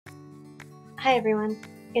Hi everyone!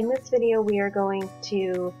 In this video we are going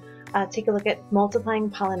to take a look at multiplying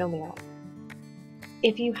polynomials.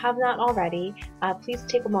 If you have not already, please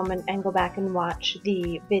take a moment and go back and watch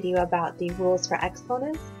the video about the rules for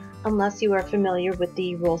exponents, unless you are familiar with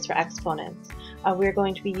the rules for exponents. We're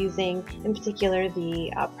going to be using, in particular,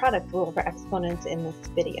 the product rule for exponents in this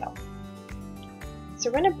video.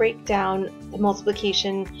 So we're going to break down the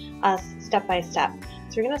multiplication step by step.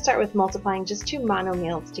 So we're going to start with multiplying just two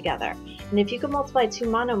monomials together. And if you can multiply two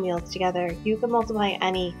monomials together, you can multiply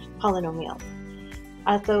any polynomial.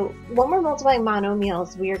 So when we're multiplying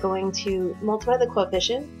monomials, we are going to multiply the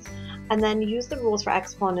coefficients and then use the rules for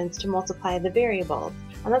exponents to multiply the variables.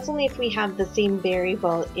 And that's only if we have the same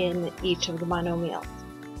variable in each of the monomials.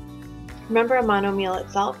 Remember, a monomial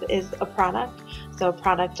itself is a product, so a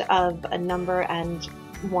product of a number and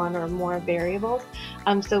one or more variables.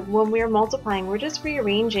 So when we're multiplying, we're just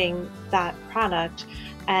rearranging that product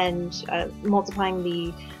and multiplying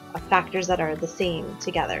the factors that are the same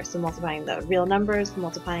together. So multiplying the real numbers,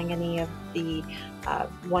 multiplying any of the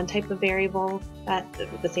one type of variable that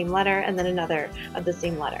the same letter, and then another of the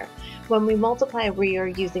same letter. When we multiply, we are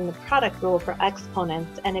using the product rule for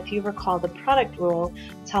exponents, and if you recall, the product rule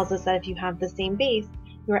tells us that if you have the same base,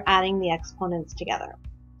 you're adding the exponents together.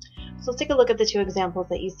 So let's take a look at the two examples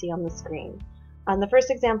that you see on the screen. On the first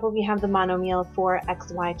example, we have the monomial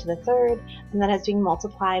 4xy to the third, and that is being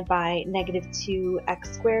multiplied by negative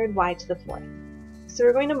 2x squared y to the fourth. So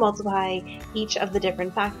we're going to multiply each of the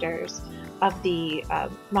different factors of the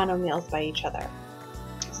monomials by each other.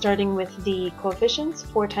 Starting with the coefficients,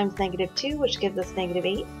 4 times negative 2, which gives us negative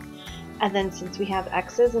 8. And then since we have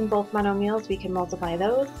x's in both monomials, we can multiply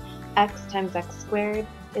those. X times x squared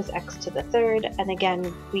is x to the third, and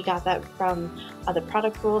again we got that from the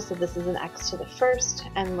product rule, so this is an x to the first,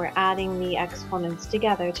 and we're adding the exponents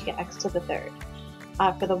together to get x to the third.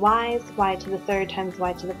 For the y's, y to the third times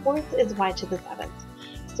y to the fourth is y to the seventh.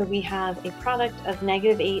 So we have a product of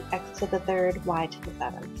negative 8 x to the third, y to the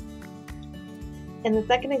seventh. In the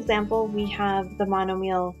second example, we have the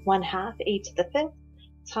monomial 1/2 a to the fifth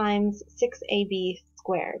times 6ab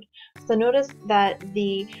squared. So notice that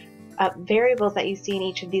the variables that you see in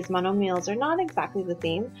each of these monomials are not exactly the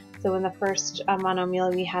same. So in the first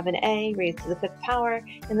monomial we have an a raised to the fifth power,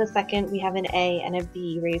 in the second we have an a and a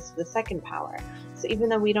b raised to the second power. So even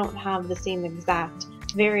though we don't have the same exact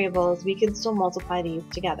variables, we can still multiply these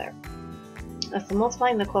together. So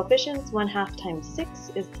multiplying the coefficients, 1/2 times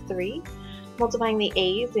 6 is 3. Multiplying the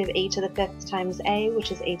a's, we have a to the fifth times a,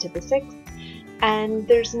 which is a to the sixth. And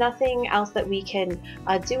there's nothing else that we can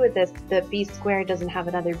do with this. The b squared doesn't have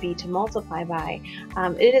another b to multiply by.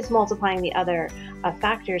 It is multiplying the other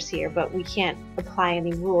factors here, but we can't apply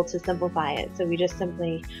any rule to simplify it, so we just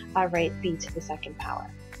simply write b to the second power.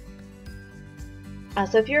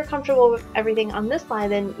 So if you're comfortable with everything on this slide,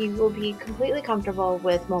 then you will be completely comfortable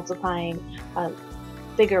with multiplying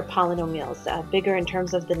bigger polynomials, bigger in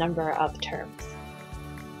terms of the number of terms.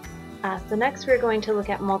 So next we're going to look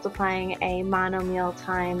at multiplying a monomial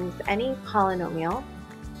times any polynomial.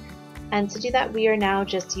 And to do that, we are now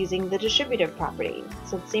just using the distributive property.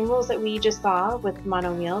 So the same rules that we just saw with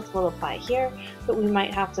monomials will apply here, but we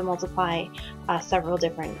might have to multiply several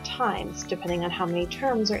different times depending on how many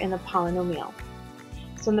terms are in the polynomial.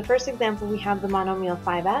 So in the first example, we have the monomial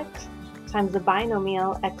 5x times the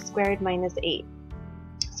binomial x squared minus 8.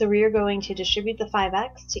 So we are going to distribute the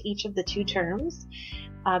 5x to each of the two terms,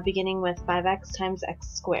 beginning with 5x times x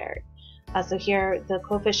squared. So here the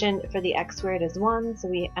coefficient for the x squared is 1, so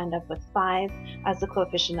we end up with 5 as the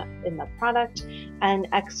coefficient in the product, and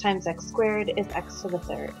x times x squared is x to the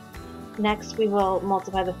third. Next we will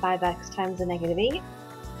multiply the 5x times the negative 8.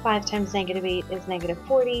 5 times negative 8 is negative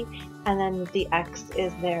 40, and then the x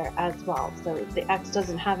is there as well. So the x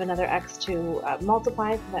doesn't have another x to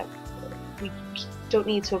multiply, so that we don't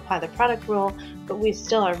need to apply the product rule, but we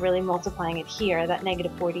still are really multiplying it here. That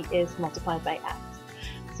negative 40 is multiplied by x.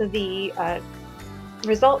 So the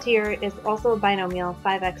result here is also a binomial,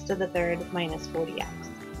 5x to the third minus 40x.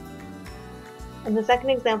 In the second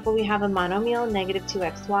example, we have a monomial, negative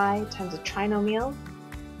 2xy times a trinomial,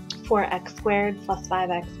 4x squared plus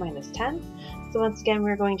 5x minus 10. So once again,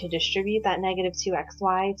 we're going to distribute that negative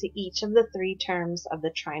 2xy to each of the three terms of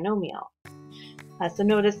the trinomial. So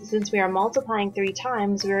notice, since we are multiplying 3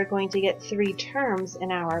 times, we are going to get 3 terms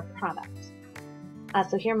in our product.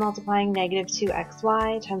 So here, multiplying negative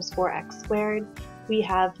 2xy times 4x squared, we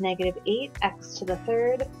have negative 8x to the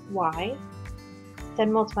third y.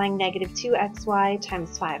 Then multiplying negative 2xy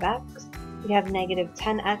times 5x, we have negative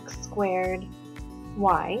 10x squared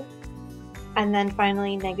y. And then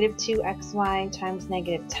finally, negative 2xy times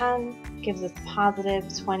negative 10 gives us positive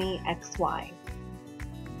 20xy.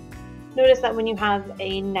 Notice that when you have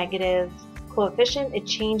a negative coefficient, it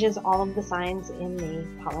changes all of the signs in the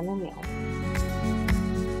polynomial.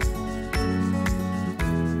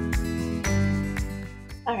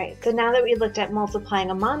 Alright, so now that we looked at multiplying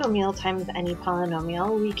a monomial times any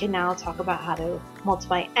polynomial, we can now talk about how to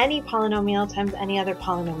multiply any polynomial times any other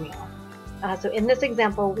polynomial. So in this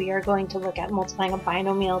example, we are going to look at multiplying a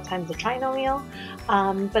binomial times a trinomial,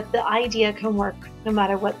 but the idea can work no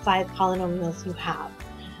matter what size polynomials you have.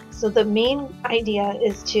 So the main idea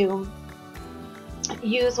is to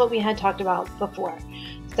use what we had talked about before.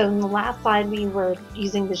 So in the last slide, we were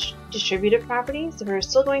using the distributive property, so we're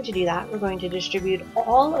still going to do that. We're going to distribute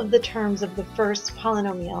all of the terms of the first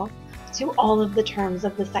polynomial to all of the terms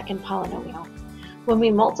of the second polynomial. When we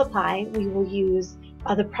multiply, we will use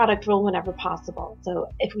the product rule whenever possible. So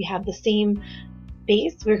if we have the same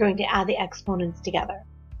base, we're going to add the exponents together.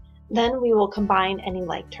 Then we will combine any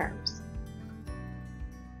like terms.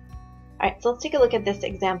 Alright, so let's take a look at this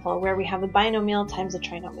example where we have a binomial times a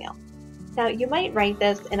trinomial. Now you might write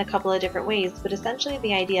this in a couple of different ways, but essentially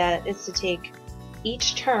the idea is to take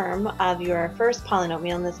each term of your first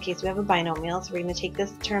polynomial, in this case we have a binomial, so we're going to take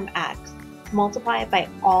this term x, multiply it by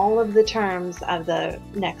all of the terms of the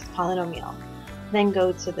next polynomial. Then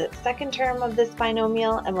go to the second term of this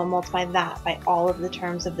binomial and we'll multiply that by all of the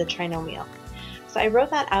terms of the trinomial. So I wrote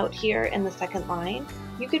that out here in the second line.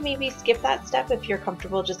 You could maybe skip that step if you're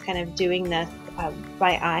comfortable just kind of doing this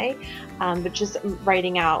by eye, but just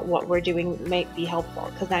writing out what we're doing might be helpful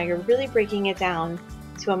because now you're really breaking it down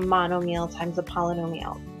to a monomial times a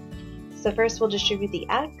polynomial. So first we'll distribute the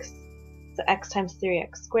x. So x times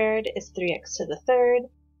 3x squared is 3x to the third.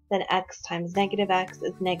 Then x times negative x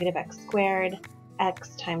is negative x squared.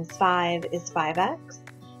 X times 5 is 5x.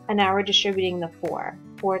 And now we're distributing the 4.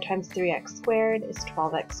 4 times 3x squared is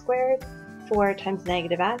 12x squared. 4 times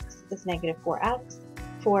negative x is negative 4x.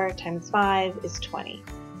 4 times 5 is 20.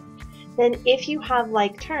 Then if you have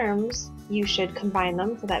like terms, you should combine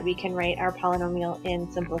them so that we can write our polynomial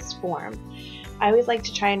in simplest form. I always like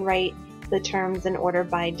to try and write the terms in order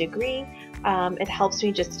by degree. It helps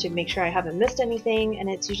me just to make sure I haven't missed anything, and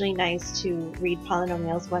it's usually nice to read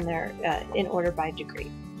polynomials when they're in order by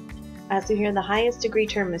degree. So here the highest degree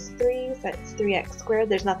term is 3, so that's 3x squared.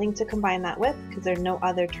 There's nothing to combine that with because there are no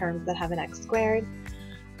other terms that have an x squared.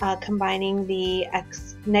 Combining the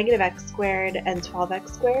negative x squared and 12x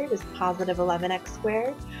squared is positive 11x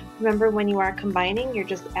squared. Remember, when you are combining, you're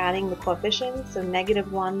just adding the coefficients, so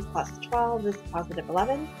negative 1 plus 12 is positive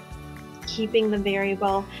 11, keeping the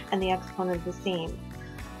variable and the exponent the same.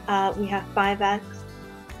 We have 5x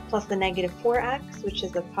plus the negative 4x, which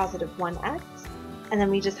is a positive 1x, and then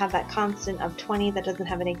we just have that constant of 20 that doesn't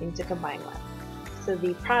have anything to combine with. So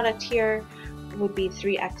the product here would be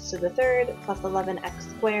 3x to the third plus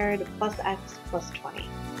 11x squared plus x plus 20.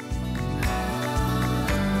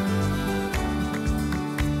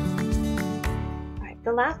 Alright,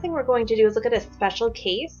 the last thing we're going to do is look at a special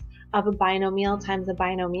case of a binomial times a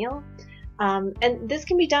binomial. And this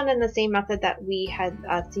can be done in the same method that we had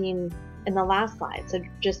seen in the last slide, so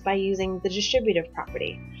just by using the distributive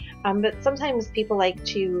property. But sometimes people like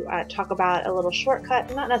to talk about a little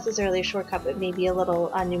shortcut, not necessarily a shortcut, but maybe a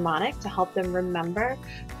little mnemonic to help them remember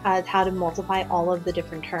how to multiply all of the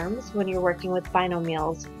different terms when you're working with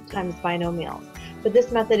binomials times binomials. But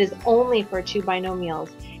this method is only for two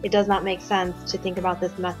binomials. It does not make sense to think about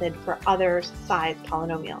this method for other size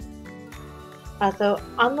polynomials. So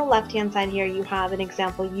on the left-hand side here, you have an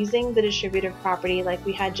example using the distributive property like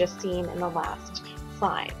we had just seen in the last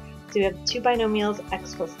slide. So we have two binomials,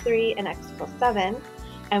 x plus 3 and x plus 7,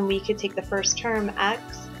 and we could take the first term,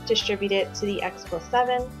 x, distribute it to the x plus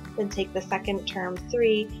 7, then take the second term,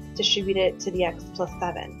 3, distribute it to the x plus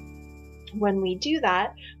 7. When we do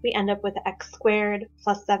that, we end up with x squared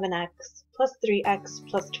plus 7x plus 3x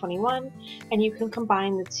plus 21, and you can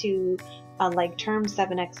combine the two like terms,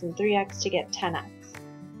 7x and 3x, to get 10x.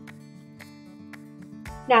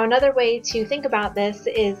 Now another way to think about this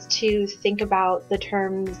is to think about the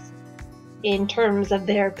terms in terms of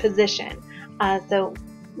their position. So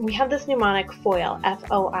we have this mnemonic FOIL,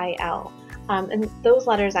 F-O-I-L, and those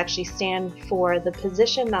letters actually stand for the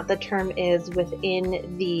position that the term is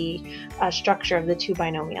within the structure of the two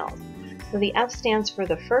binomials. So the F stands for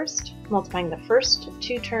the first, multiplying the first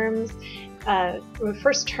two terms,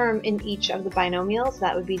 first term in each of the binomials.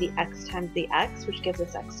 That would be the x times the x, which gives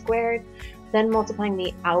us x squared. Then multiplying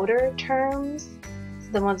the outer terms,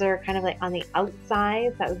 so the ones that are kind of like on the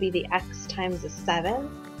outside, that would be the x times the 7,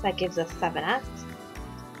 that gives us 7x.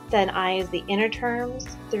 Then I is the inner terms,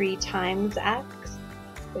 3 times x,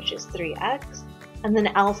 which is 3x. And then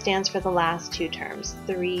L stands for the last two terms,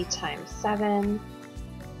 3 times 7,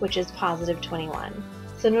 which is positive 21.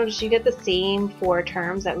 So notice you get the same 4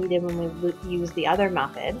 terms that we did when we used the other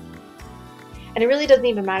method. And it really doesn't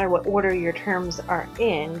even matter what order your terms are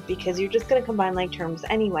in, because you're just going to combine like terms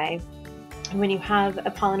anyway. And when you have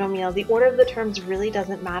a polynomial, the order of the terms really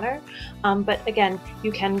doesn't matter. But again,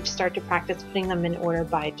 you can start to practice putting them in order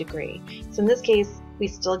by degree. So in this case, we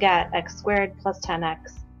still get x squared plus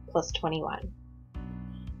 10x plus 21.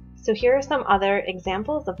 So here are some other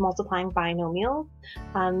examples of multiplying binomials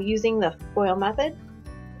using the FOIL method.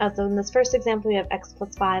 So in this first example, we have x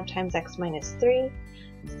plus 5 times x minus 3.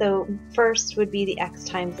 So first would be the x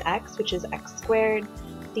times x, which is x squared.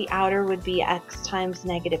 The outer would be x times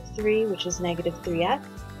negative 3, which is negative 3x.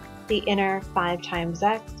 The inner 5 times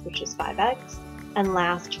x, which is 5x. And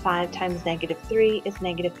last 5 times negative 3 is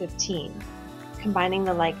negative 15. Combining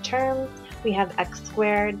the like terms, we have x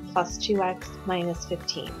squared plus 2x minus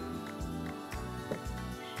 15.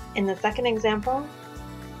 In the second example,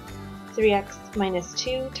 3x minus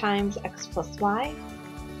 2 times x plus y.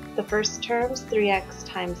 The first terms, 3x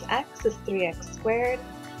times x, is 3x squared.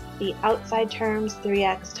 The outside terms,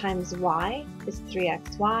 3x times y, is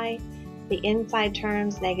 3xy. The inside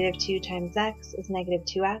terms, negative 2 times x, is negative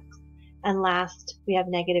 2x. And last, we have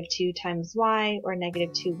negative 2 times y, or negative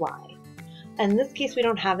 2y. In this case, we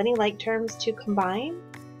don't have any like terms to combine.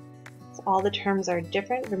 So all the terms are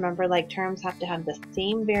different. Remember, like terms have to have the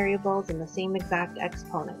same variables and the same exact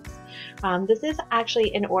exponents. This is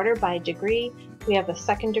actually in order by degree. We have a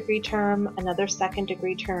second degree term, another second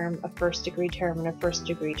degree term, a first degree term, and a first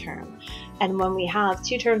degree term. And when we have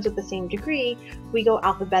two terms with the same degree, we go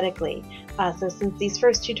alphabetically. So since these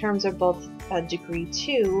first two terms are both degree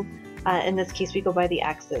 2, in this case we go by the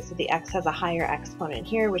x's. So the x has a higher exponent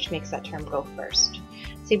here, which makes that term go first.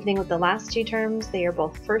 Same thing with the last two terms. They are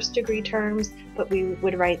both first degree terms, but we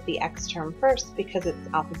would write the x term first because it's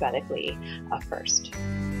alphabetically first.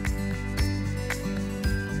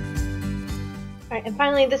 Alright, and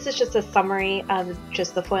finally, this is just a summary of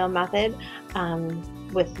just the FOIL method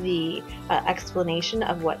with the explanation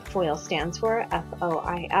of what FOIL stands for,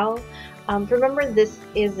 F-O-I-L. Remember, this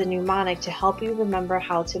is a mnemonic to help you remember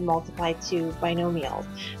how to multiply two binomials.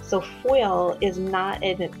 So FOIL is not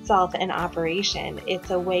in itself an operation. It's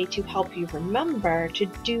a way to help you remember to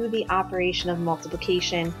do the operation of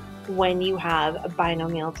multiplication when you have a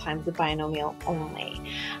binomial times a binomial only.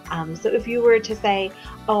 So if you were to say,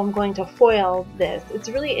 oh, I'm going to FOIL this, it's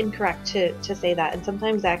really incorrect to say that. And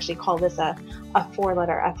sometimes I actually call this a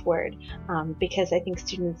four-letter F word because I think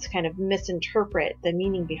students kind of misinterpret the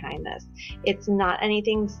meaning behind this. It's not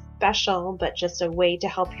anything special, but just a way to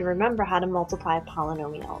help you remember how to multiply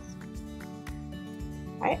polynomials.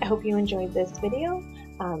 Alright, I hope you enjoyed this video,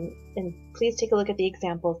 and please take a look at the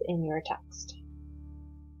examples in your text.